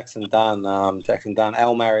 Oh, Jackson Dunn. Jackson Dunn.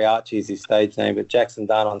 El Mariachi is his stage name, but Jackson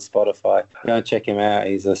Dunn on Spotify. Go and check him out.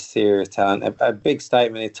 He's a serious talent. A big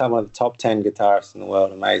statement. He's one of the top 10 guitarists in the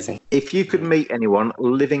world. Amazing. If you could meet anyone,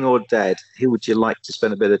 living or dead, who would you like to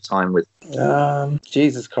spend a bit of time with?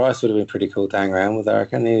 Jesus Christ would have been pretty cool to hang around with, I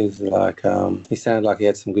reckon. He was like, he sounded like he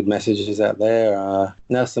had some good messages out there.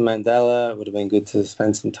 Nelson Mandela would have been good to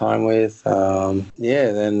spend some time with. Then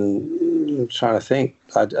I'm trying to think.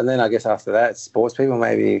 And then I guess after that, sports people,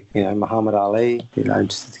 maybe, Muhammad Ali,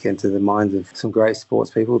 just to get into the minds of some great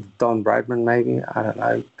sports people. Don Bradman, maybe. I don't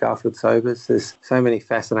know. Garfield Sobers. There's so many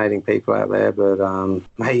fascinating people out there, but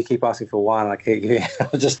mate, you keep asking for one. I keep giving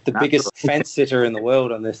just the biggest fence sitter in the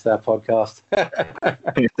world on this podcast.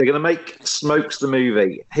 They're going to make Smokes the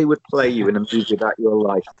movie. Who would play you in a movie about your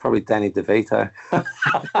life? Probably Danny DeVito.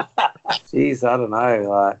 Jeez, I don't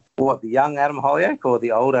know. What, the young Adam Hollioake or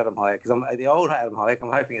the old Adam Hollioake? Because the old Adam Hollioake,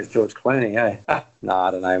 I'm hoping it's George Clooney, eh? No,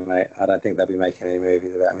 I don't know, mate. I don't think they'll be making any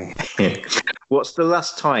movies about me. What's the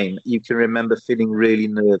last time you can remember feeling really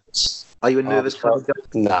nervous? Are you a nervous kind of guy?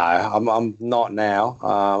 No, I'm not now.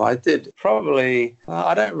 I did probably.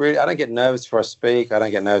 I don't get nervous before I speak. I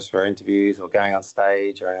don't get nervous for interviews or going on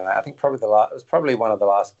stage or anything like that. I think probably it was probably one of the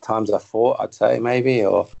last times I fought, I'd say, maybe,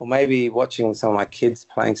 or maybe watching some of my kids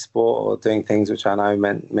playing sport or doing things which I know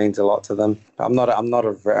means a lot to them. I'm not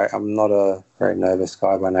a very nervous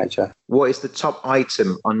guy by nature. What is the top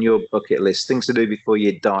item on your bucket list? Things to do before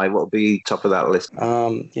you die. What will be top of that list?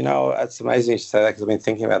 It's amazing you should say that because I've been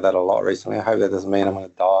thinking about that a lot recently. I hope that doesn't mean I'm going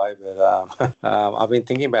to die, but I've been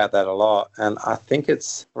thinking about that a lot. And I think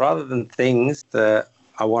it's rather than things that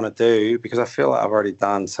I want to do, because I feel like I've already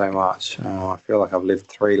done so much. I feel like I've lived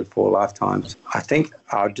 3 to 4 lifetimes. I think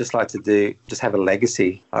I'd just like to have a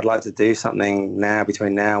legacy. I'd like to do something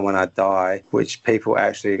between now and when I die, which people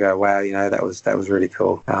actually go, wow, that was really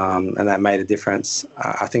cool. And that made a difference.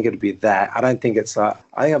 I think it'd be that. I don't think it's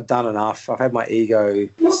I think I've done enough. I've had my ego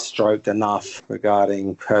stroked enough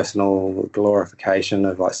regarding personal glorification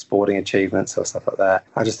of like sporting achievements or stuff like that.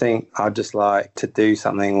 I just think I'd just like to do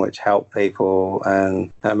something which helped people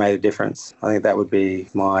and that made a difference. I think that would be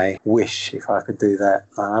my wish if I could do that.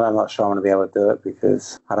 I'm not sure I'm going to be able to do it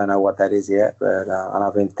because I don't know what that is yet, but and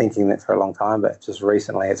I've been thinking it for a long time, but just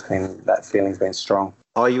recently that feeling's been strong.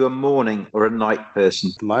 Are you a morning or a night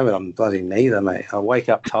person? At the moment, I'm bloody neither, mate. I wake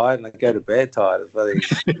up tired and I go to bed tired.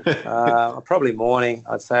 I'm probably morning.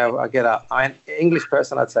 I'd say I get up. I'm an English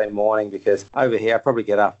person, I'd say morning, because over here I probably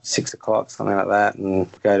get up 6 o'clock, something like that,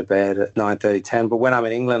 and go to bed at 9:30, 10. But when I'm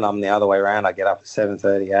in England, I'm the other way around. I get up at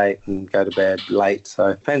 7:30, 8 and go to bed late. So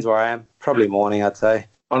it depends where I am. Probably morning, I'd say.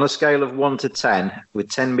 On a scale of 1 to 10, with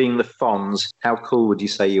 10 being the Fonz, how cool would you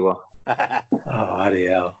say you are? Oh, bloody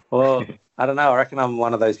hell. Well, I don't know. I reckon I'm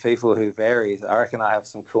one of those people who varies. I reckon I have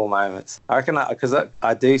some cool moments. I reckon because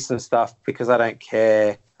I do some stuff because I don't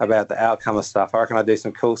care about the outcome of stuff. I reckon I do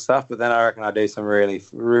some cool stuff, but then I reckon I do some really,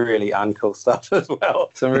 really uncool stuff as well.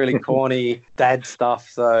 Some really corny dad stuff.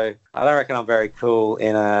 So I don't reckon I'm very cool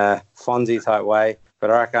in a Fonzie type way, but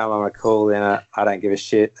I reckon I'm cool in a I don't give a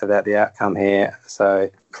shit about the outcome here. So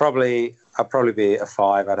I'd probably be a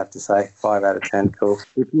 5, I'd have to say. 5 out of 10, cool.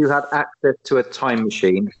 If you had access to a time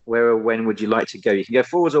machine, where or when would you like to go? You can go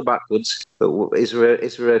forwards or backwards, but is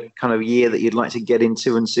there a kind of year that you'd like to get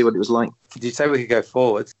into and see what it was like? Did you say we could go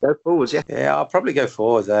forwards? Go forwards, yeah. Yeah, I'll probably go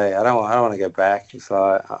forwards, eh? I don't want to go back. It's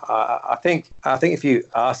like, I think if you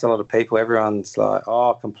ask a lot of people, everyone's like,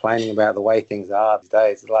 complaining about the way things are these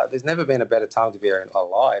days. It's like, there's never been a better time to be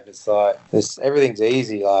alive. It's like, everything's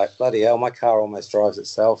easy. Like, bloody hell, my car almost drives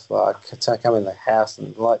itself. Like, I come in the house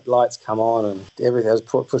and lights come on and everything. I just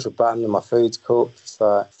push a button and my food's cooked.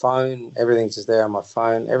 So phone, everything's just there on my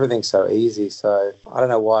phone. Everything's so easy. So I don't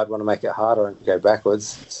know why I'd want to make it harder and go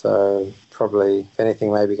backwards. So probably, if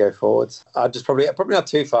anything, maybe go forwards. I'd just probably not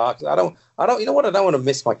too far, because I don't, you know what, I don't want to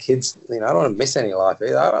miss my kids. I don't want to miss any life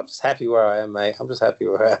either. I'm just happy where I am, mate. I'm just happy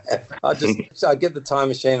where I am. I'd get the time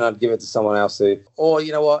machine and I'd give it to someone else or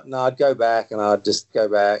you know what? No, I'd go back and I'd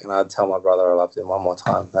tell my brother I loved him one more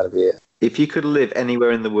time. That'd be it. If you could live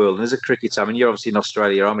anywhere in the world, and as a cricketer, I mean, you're obviously in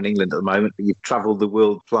Australia, I'm in England at the moment, but you've travelled the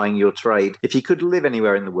world plying your trade. If you could live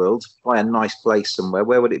anywhere in the world, buy a nice place somewhere,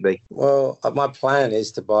 where would it be? Well, my plan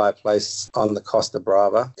is to buy a place on the Costa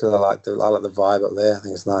Brava, because I like the vibe up there. I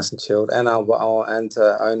think it's nice and chilled. And and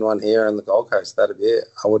to own one here on the Gold Coast. That'd be it.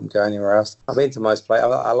 I wouldn't go anywhere else. I've been to most places.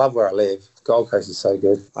 I love where I live. Gold Coast is so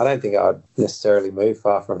good. I don't think I'd necessarily move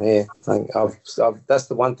far from here. I think that's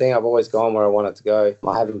the one thing I've always gone where I wanted to go.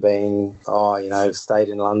 I haven't been, stayed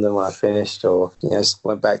in London when I finished, or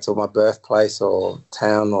went back to my birthplace or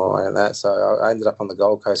town or like that. So I ended up on the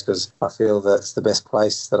Gold Coast because I feel that's the best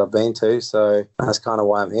place that I've been to. So that's kind of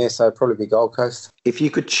why I'm here. So it'd probably be Gold Coast. If you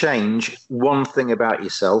could change one thing about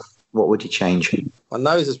yourself, what would you change? My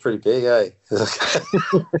nose is pretty big, eh?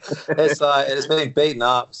 It's been beaten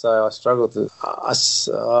up, so I struggle to.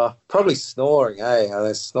 Probably snoring, eh?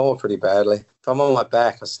 I snore pretty badly. If I'm on my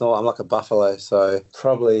back, I snore. I'm like a buffalo, so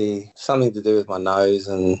probably something to do with my nose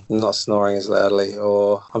and not snoring as loudly.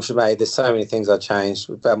 Or I'm sure, mate, there's so many things I changed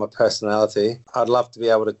about my personality. I'd love to be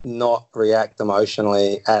able to not react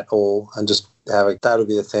emotionally at all and just that would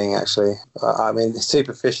be the thing, actually. I mean,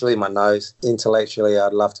 superficially, my nose. Intellectually,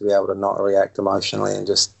 I'd love to be able to not react emotionally and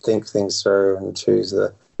just think things through and choose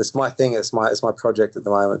it's my thing. It's my project at the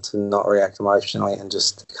moment, to not react emotionally and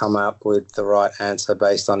just come up with the right answer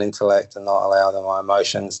based on intellect and not allow my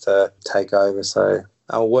emotions to take over. So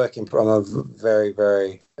I'm a very,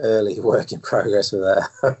 very early work in progress with that.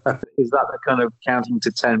 Is that the kind of counting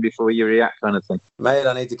to 10 before you react kind of thing? Mate,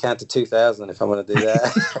 I need to count to 2,000 if I'm going to do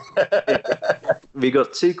that. We've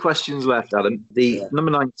got 2 questions left, Adam.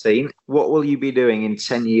 Number 19, what will you be doing in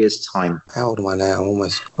 10 years' time? How old am I now? I'm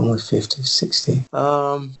almost 50, 60.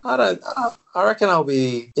 I reckon I'll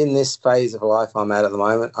be in this phase of life I'm at the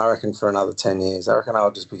moment. I reckon for another 10 years. I reckon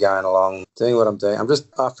I'll just be going along, doing what I'm doing.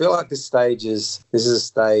 I feel like this is a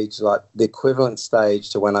stage, like the equivalent stage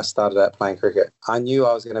to when I started out playing cricket. I knew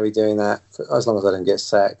I was going to be doing that as long as I didn't get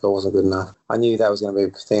sacked or wasn't good enough. I knew that was going to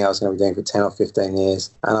be a thing I was going to be doing for 10 or 15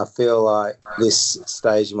 years. And I feel like this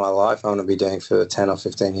stage of my life I'm going to be doing for 10 or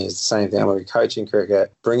 15 years. The same thing. I'm going to be coaching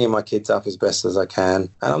cricket, bringing my kids up as best as I can.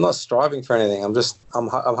 And I'm not striving for anything. I'm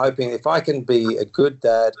hoping if I can be a good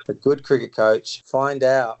dad, a good cricket coach, find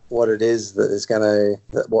out what it is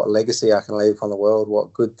what legacy I can leave upon the world,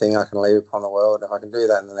 what good thing I can leave upon the world. If I can do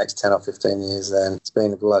that in the next 10 or 15 years, then it's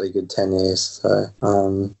been a bloody good 10 years. So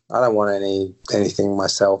I don't want anything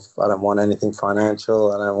myself. I don't want anything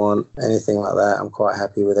financial. I don't want anything like that. I'm quite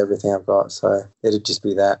happy with everything I've got. So it'd just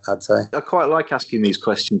be that, I'd say. I quite like asking these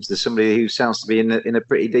questions to somebody who sounds to be in a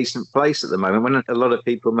pretty decent place at the moment. When a lot of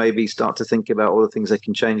people maybe start to think about all the things they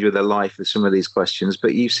can change with their life with some of these questions,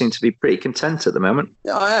 but you seem to be pretty content at the moment.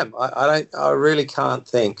 Yeah, I am. I really can't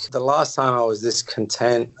think. The last time I was this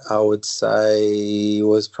content, I would say,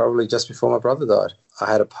 was probably just before my brother died. I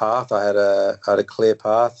had a path. I had a clear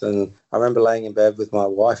path, and I remember laying in bed with my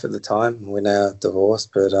wife at the time. We're now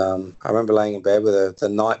divorced, but I remember laying in bed with her the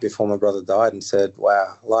night before my brother died and said,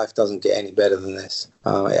 "Wow, life doesn't get any better than this.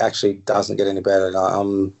 It actually doesn't get any better.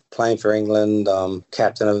 I'm playing for England. I'm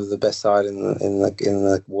captain of the best side in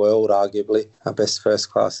the world, arguably our best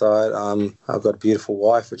first class side. I've got a beautiful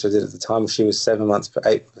wife, which I did at the time. She was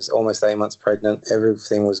almost 8 months pregnant.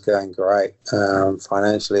 Everything was going great.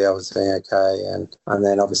 Financially, I was doing okay, and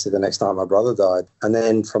then obviously the next night my brother died, and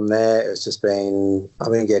then from there it's just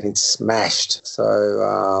I've been getting smashed. So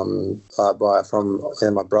my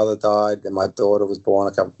brother died, then my daughter was born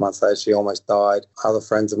a couple of months later. She almost died. Other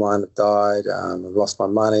friends of mine have died. I've lost my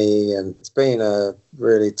money, and it's been a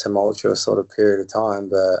really tumultuous sort of period of time.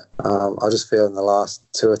 But I just feel in the last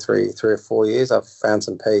 2 or 3 or 4 years, I've found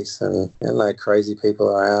some peace, and no crazy people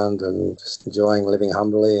around, and just enjoying living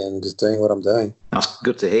humbly and just doing what I'm doing. That's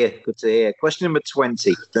good to hear. Good to hear. Question number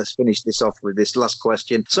 20. Let's finish this off with this last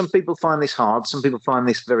question. Some people find this hard. Some people find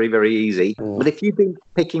this very, very easy. But if you've been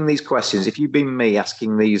picking these questions, if you've been me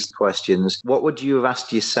asking these questions, what would you have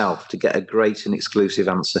asked yourself to get a great and exclusive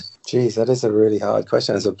answer? Jeez, that is a really hard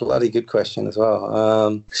question. It's a bloody good question as well. I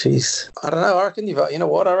don't know. I reckon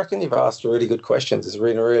you've asked really good questions. It's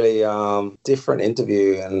been a really different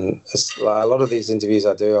interview, and it's like a lot of these interviews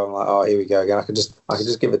I do, I'm like, oh, here we go again. I could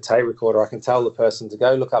just give a tape recorder. I can tell the person to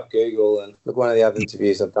go look up Google and look one of the other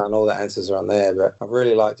interviews I've done. All the answers are on there. But I've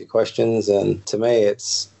really liked your questions, and to me,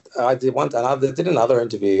 it's I did another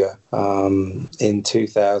interview in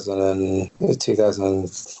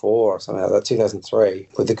 2004 or something like that, 2003,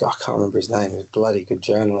 with the guy, I can't remember his name, he was a bloody good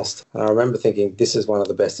journalist. And I remember thinking, this is one of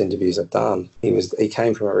the best interviews I've done. He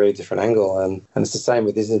came from a really different angle, and it's the same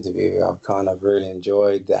with this interview. I've kind of really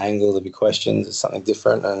enjoyed the angle. There'll be questions, it's something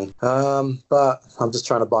different, and but I'm just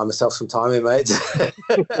trying to buy myself some time here, mate,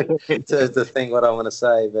 to think what I want to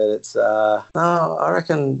say. But it's no, I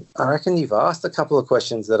reckon you've asked a couple of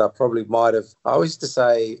questions that I probably might have. I always used to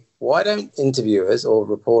say, why don't interviewers or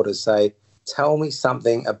reporters say, tell me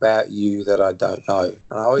something about you that I don't know?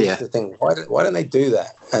 And I always used to think, why don't they do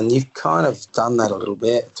that? And you've kind of done that a little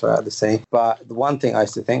bit throughout the scene. But the one thing I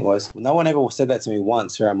used to think was, no one ever said that to me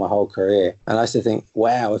once throughout my whole career. And I used to think,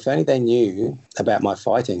 wow, if only they knew about my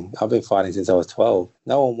fighting. I've been fighting since I was 12.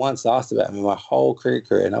 No one once asked about me my whole career.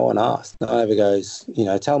 No one asked. No one ever goes,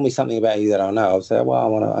 tell me something about you that I know. I'll say, well, I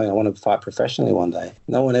want to fight professionally one day.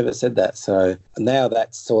 No one ever said that. So now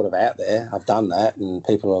that's sort of out there. I've done that, and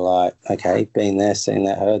people are like, okay, been there, seen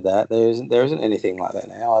that, heard that. There isn't anything like that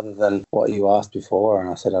now other than what you asked before. And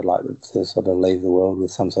I said I'd like to sort of leave the world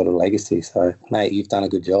with some sort of legacy. So, mate, you've done a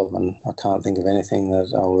good job, and I can't think of anything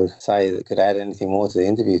that I would say that could add anything more to the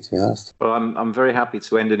interview, to be honest. Well, I'm very happy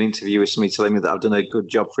to end an interview with somebody telling me that I've done a good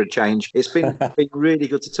job for a change. It's been really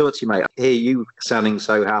good to talk to you, mate. I hear you sounding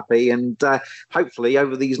so happy, and hopefully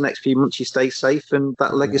over these next few months you stay safe and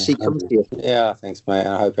that legacy comes to you. Yeah, thanks, mate.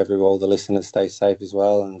 I hope all the listeners stay safe as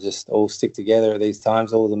well, and just all stick together at these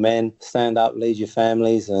times. All the men, stand up, lead your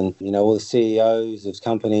families, and all the CEOs of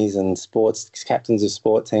companies and sports captains of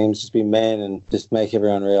sport teams, just be men and just make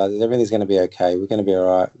everyone realise that everything's going to be okay. We're going to be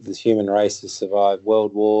all right. The human race has survived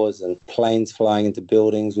world wars and planes flying into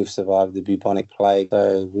buildings. We've survived the bubonic plague.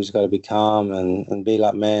 So we've just got to be calm and be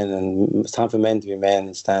like men, and it's time for men to be men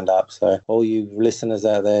and stand up. So all you listeners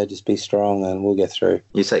out there, just be strong and we'll get through.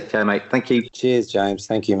 You take care, mate. Thank you. Cheers, James.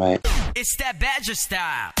 Thank you, mate. It's that Badger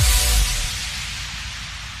style.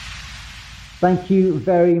 Thank you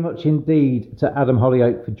very much indeed to Adam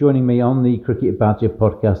Hollioake for joining me on the Cricket Badger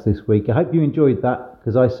podcast this week. I hope you enjoyed that,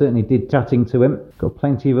 because I certainly did, chatting to him. Got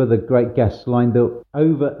plenty of other great guests lined up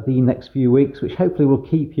over the next few weeks, which hopefully will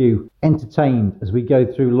keep you entertained as we go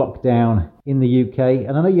through lockdown in the UK.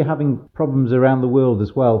 And I know you're having problems around the world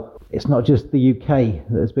as well. It's not just the UK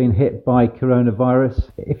that has been hit by coronavirus.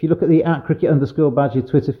 If you look at the @cricket_badger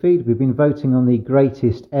Twitter feed, we've been voting on the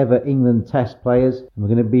greatest ever England Test players. And we're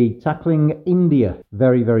going to be tackling India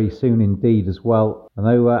very, very soon indeed as well. I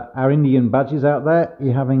know our Indian badgers out there,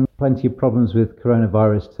 you're having plenty of problems with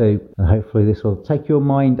coronavirus too. And hopefully this will take your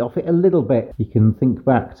mind off it a little bit. You can think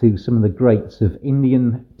back to some of the greats of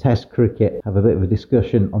Indian Test cricket, have a bit of a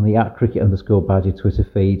discussion on the @cricket_badger Twitter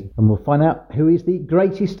feed. And we'll find out who is the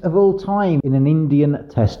greatest of all time in an Indian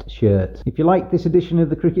Test shirt. If you like this edition of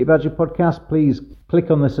the Cricket Badger podcast, please click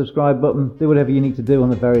on the subscribe button, do whatever you need to do on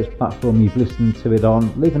the various platforms you've listened to it on.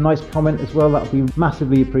 Leave a nice comment as well, that would be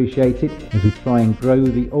massively appreciated as we try and grow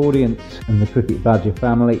the audience and the Cricket Badger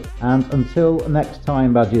family. And until next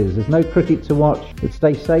time, Badgers, there's no cricket to watch, but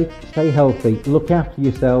stay safe, stay healthy, look after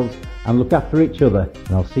yourselves and look after each other.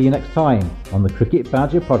 And I'll see you next time on the Cricket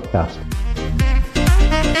Badger podcast.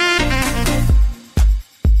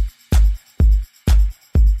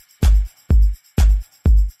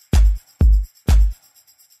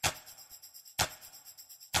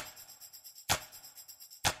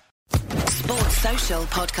 Social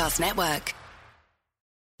Podcast Network.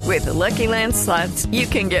 With the Lucky Land Slots, you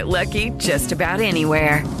can get lucky just about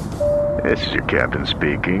anywhere. This is your captain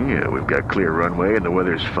speaking. We've got clear runway and the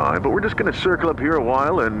weather's fine, but we're just going to circle up here a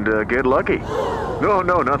while and get lucky. No,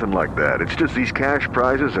 nothing like that. It's just these cash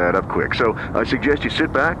prizes add up quick. So I suggest you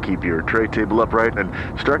sit back, keep your tray table upright, and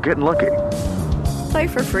start getting lucky. Play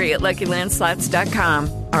for free at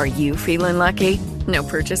LuckyLandSlots.com. Are you feeling lucky? No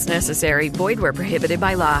purchase necessary. Void where prohibited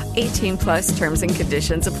by law. 18+ terms and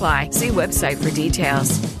conditions apply. See website for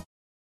details.